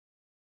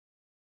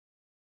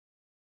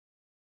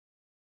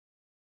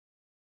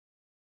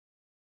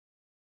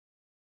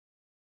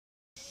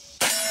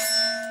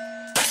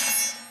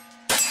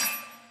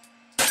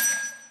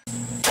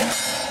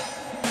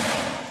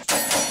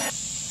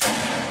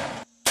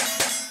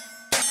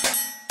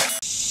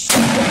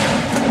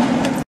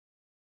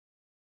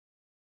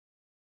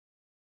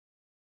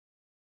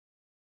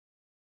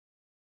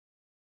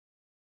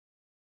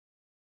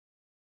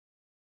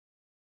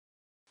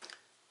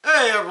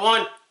Hey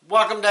everyone,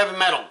 welcome to Heavy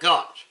Metal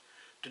Guns.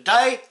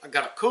 Today I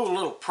got a cool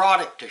little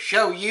product to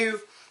show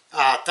you.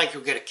 I think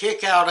you'll get a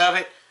kick out of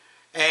it,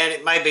 and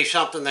it may be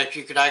something that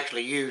you could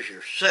actually use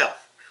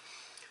yourself.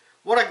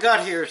 What I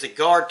got here is the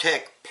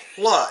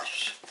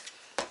GuardTechPlus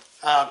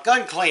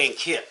gun cleaning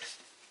kit.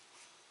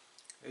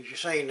 As you're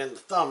seeing in the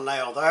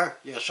thumbnail there.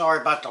 Yeah, sorry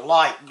about the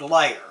light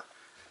glare.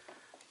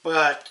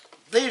 But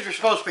these are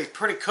supposed to be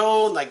pretty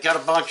cool, and they got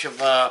a bunch of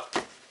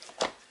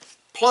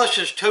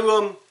pluses to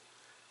them.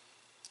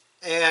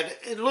 And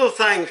little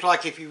things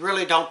like if you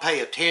really don't pay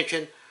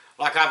attention,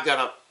 like I've got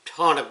a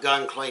ton of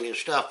gun cleaning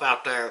stuff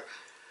out there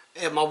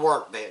at my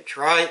workbench,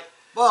 right?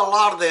 Well, a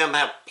lot of them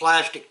have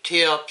plastic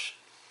tips,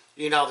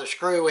 you know, that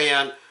screw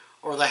in,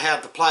 or they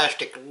have the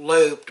plastic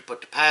loop to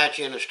put the patch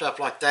in and stuff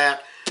like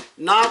that.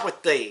 Not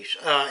with these.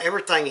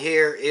 Everything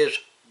here is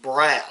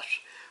brass,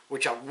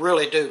 which I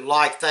really do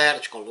like that.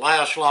 It's going to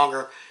last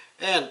longer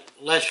and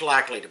less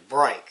likely to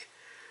break.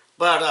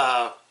 But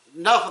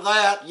enough of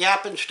that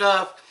yapping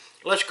stuff.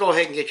 Let's go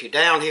ahead and get you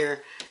down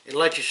here and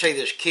let you see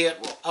this kit.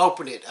 We'll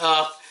open it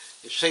up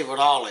and see what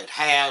all it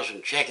has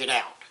and check it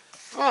out.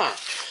 Alright.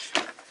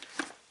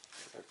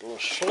 A little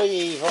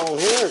sleeve on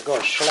here. We're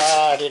going to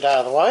slide it out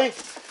of the way.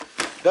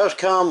 It does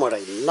come with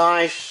a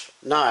nice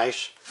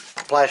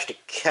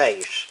plastic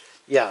case.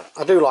 Yeah,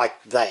 I do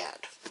like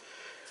that.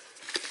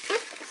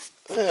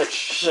 Let's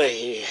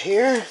see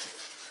here.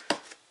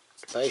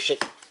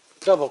 Basic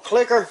double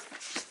clicker.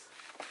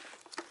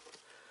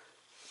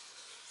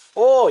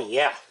 Oh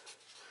yeah.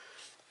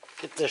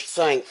 Get this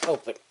thing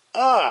open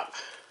up.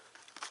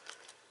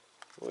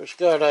 It's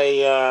got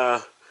a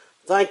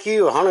thank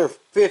you,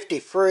 150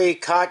 free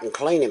cotton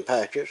cleaning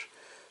patches.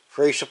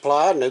 Free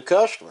supply, new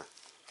customer.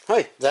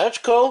 Hey, that's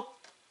cool.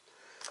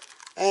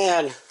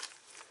 And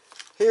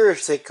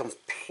here's the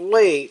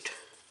complete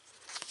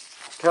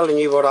telling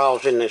you what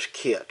all's in this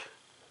kit.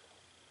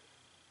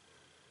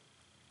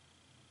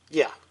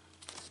 Yeah,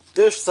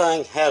 this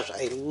thing has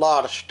a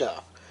lot of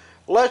stuff.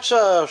 Let's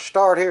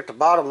start here at the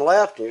bottom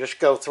left and just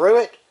go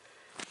through it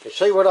and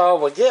see what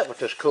all we get with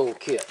this cool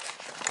kit.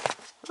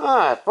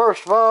 Alright,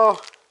 first of all,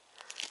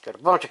 got a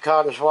bunch of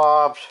cotton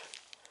swabs.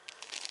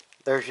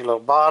 There's your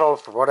little bottle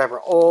for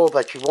whatever oil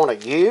that you want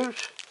to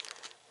use.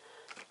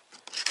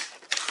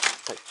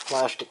 Take the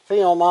plastic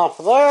film off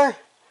of there.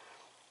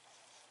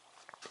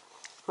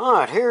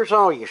 Alright, here's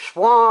all your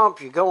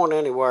swabs. You're going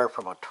anywhere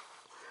from a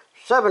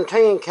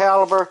 17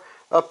 caliber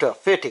up to a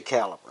 50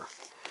 caliber.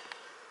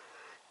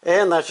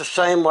 And that's the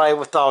same way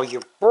with all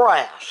your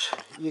brass.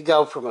 You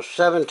go from a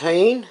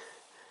 17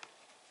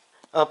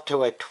 up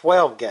to a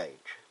 12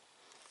 gauge.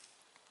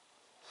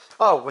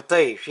 Oh, with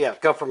these, yeah,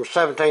 go from a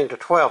 17 to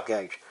 12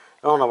 gauge.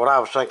 I don't know what I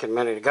was thinking a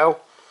minute ago.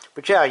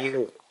 But yeah, you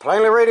can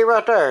plainly read it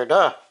right there,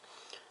 duh.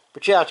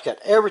 But yeah, it's got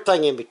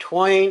everything in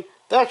between.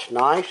 That's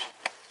nice.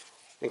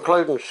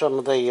 Including some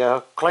of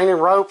the cleaning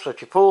ropes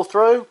that you pull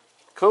through.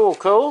 Cool,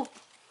 cool.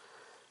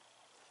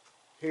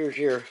 Here's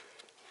your...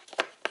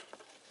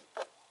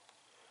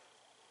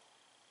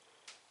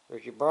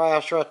 There's your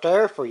brass right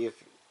there for you.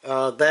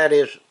 That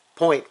is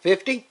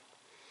 .50.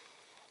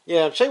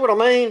 Yeah, see what I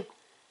mean?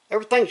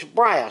 Everything's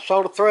brass.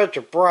 All the threads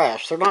are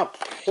brass. They're not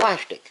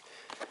plastic.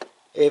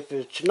 If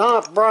it's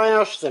not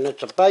brass, then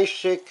it's a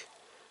basic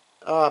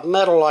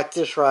metal like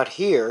this right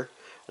here.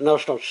 I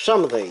noticed on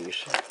some of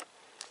these.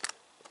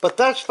 But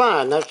that's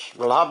fine. That's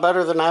a lot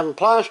better than having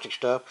plastic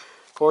stuff.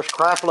 Of course,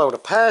 crap load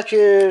of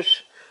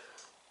patches.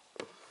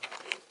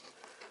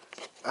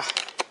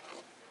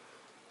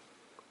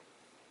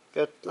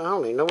 I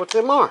don't even know what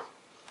them are.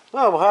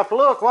 Well, we'll have to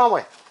look, won't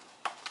we?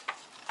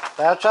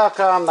 That's how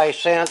come they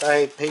sent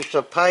a piece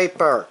of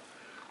paper.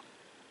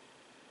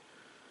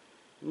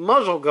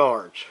 Muzzle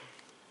guards.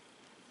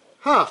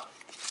 Huh.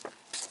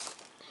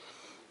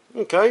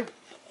 Okay.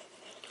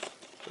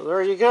 So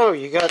there you go.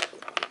 You got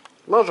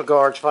muzzle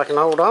guards if I can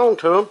hold on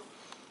to them.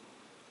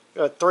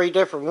 Got 3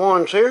 different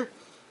ones here.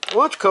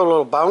 Well, that's a cool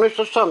little bonus.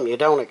 That's something you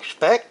don't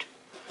expect.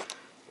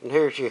 And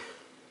here's your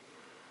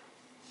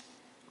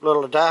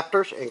little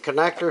adapters and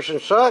connectors and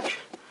such.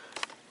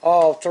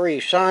 All 3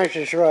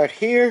 sizes right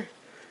here.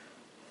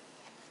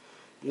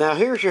 Now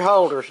here's your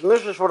holders, and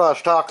this is what I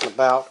was talking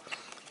about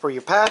for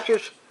your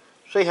patches.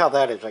 See how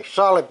that is a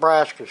solid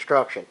brass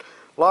construction.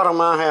 A lot of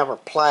them I have are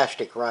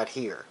plastic right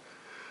here.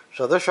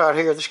 So this right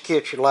here, this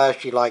kit should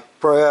last you like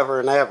forever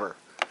and ever.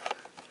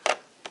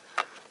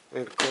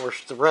 And of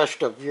course the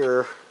rest of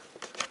your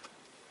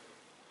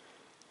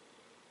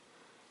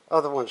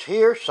other ones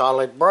here,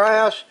 solid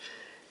brass.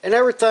 And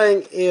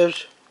everything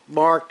is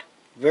marked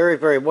very,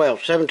 very well.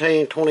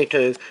 17,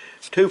 22,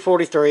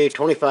 243,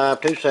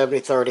 25, 270,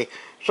 30,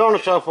 so on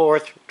and so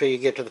forth until you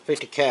get to the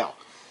 50 cal.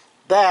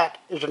 That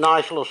is a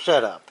nice little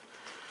setup.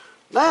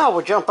 Now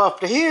we'll jump up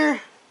to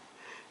here.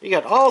 You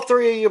got all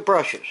 3 of your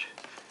brushes.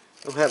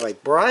 You'll have a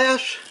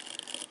brass,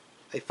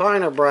 a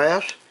finer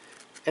brass,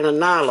 and a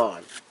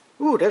nylon.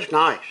 Ooh, that's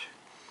nice.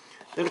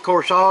 Then of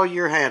course all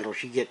your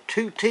handles. You get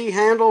 2 T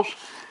handles.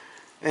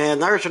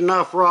 And there's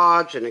enough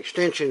rods and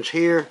extensions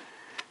here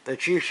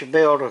that you should be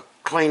able to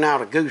clean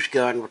out a goose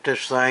gun with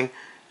this thing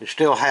and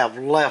still have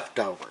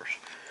leftovers.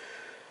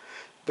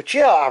 But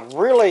yeah, I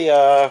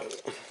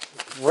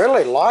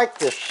really like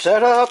this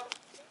setup.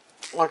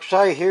 Like I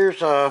say,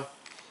 here's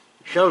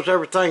shows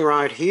everything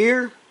right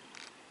here.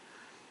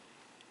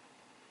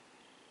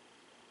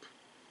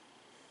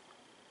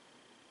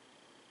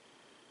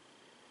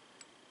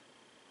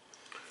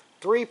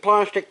 Three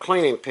plastic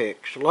cleaning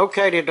picks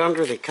located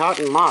under the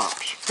cotton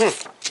mops.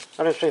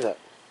 I didn't see that.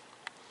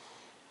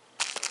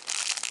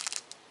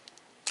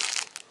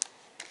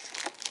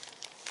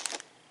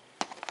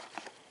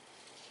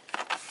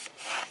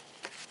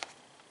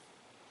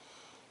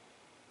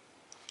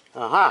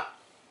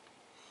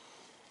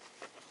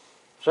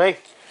 See?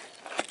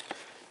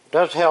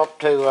 Does help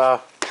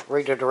to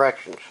read the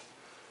directions.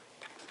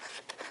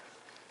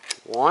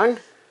 1,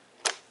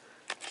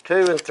 2,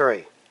 and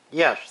 3.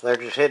 Yes, they're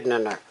just hidden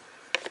in there.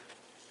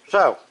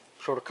 So,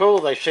 sort of cool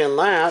they send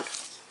that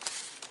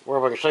where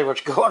we can see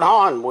what's going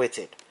on with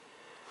it.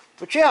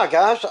 But yeah,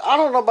 guys, I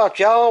don't know about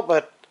y'all,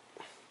 but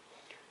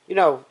you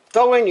know,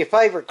 throw in your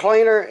favorite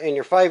cleaner and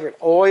your favorite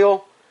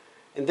oil,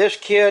 and this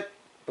kit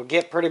will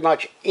get pretty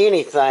much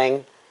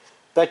anything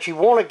that you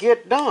want to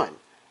get done.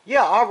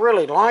 Yeah, I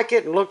really like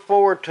it and look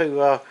forward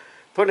to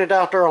putting it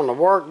out there on the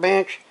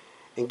workbench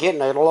and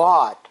getting a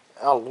lot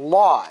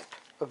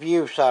of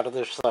use out of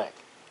this thing.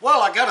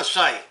 Well, I gotta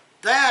say,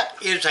 that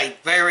is a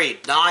very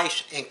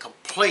nice and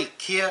complete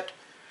kit.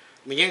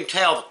 I mean, you can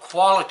tell the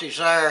quality's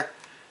there,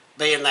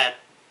 being that,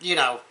 you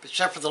know,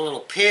 except for the little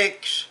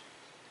picks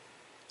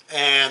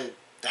and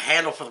the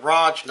handle for the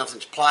rods,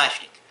 nothing's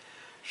plastic.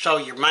 So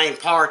your main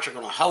parts are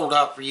going to hold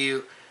up for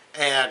you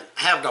and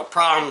have no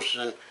problems.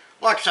 And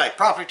like I say,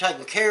 properly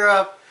taken care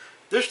of,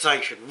 this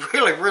thing should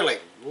really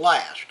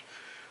last.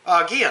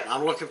 Again,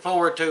 I'm looking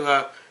forward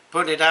to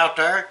putting it out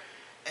there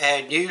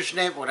and using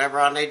it whenever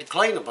I need to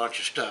clean a bunch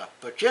of stuff.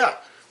 But yeah,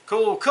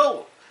 cool.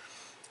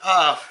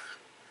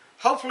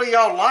 Hopefully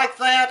y'all like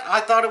that.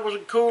 I thought it was a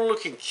cool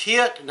looking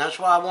kit, and that's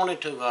why I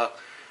wanted to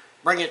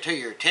bring it to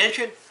your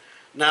attention.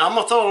 Now I'm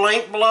going to throw a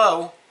link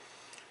below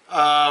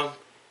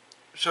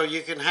so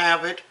you can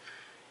have it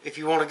if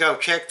you want to go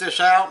check this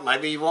out.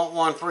 Maybe you want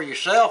one for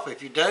yourself.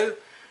 If you do,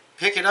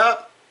 pick it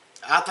up.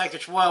 I think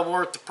it's well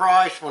worth the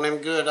price. One of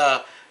them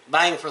good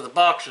bang for the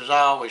bucks, as I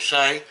always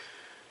say.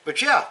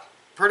 But yeah,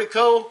 pretty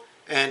cool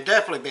and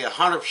definitely be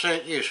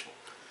 100% useful.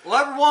 Well,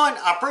 everyone,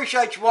 I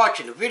appreciate you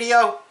watching the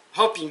video.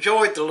 Hope you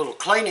enjoyed the little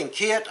cleaning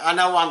kit. I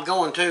know I'm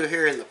going to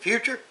here in the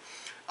future.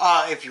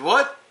 If you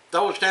would,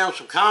 throw us down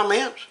some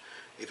comments.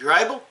 If you're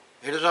able,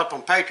 hit us up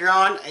on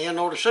Patreon and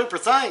or the Super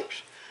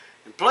Thanks.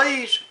 And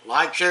please,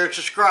 like, share, and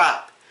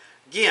subscribe.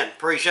 Again,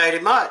 appreciate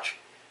it much.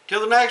 Till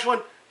the next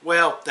one,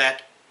 well,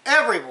 that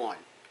everyone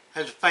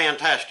has a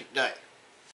fantastic day.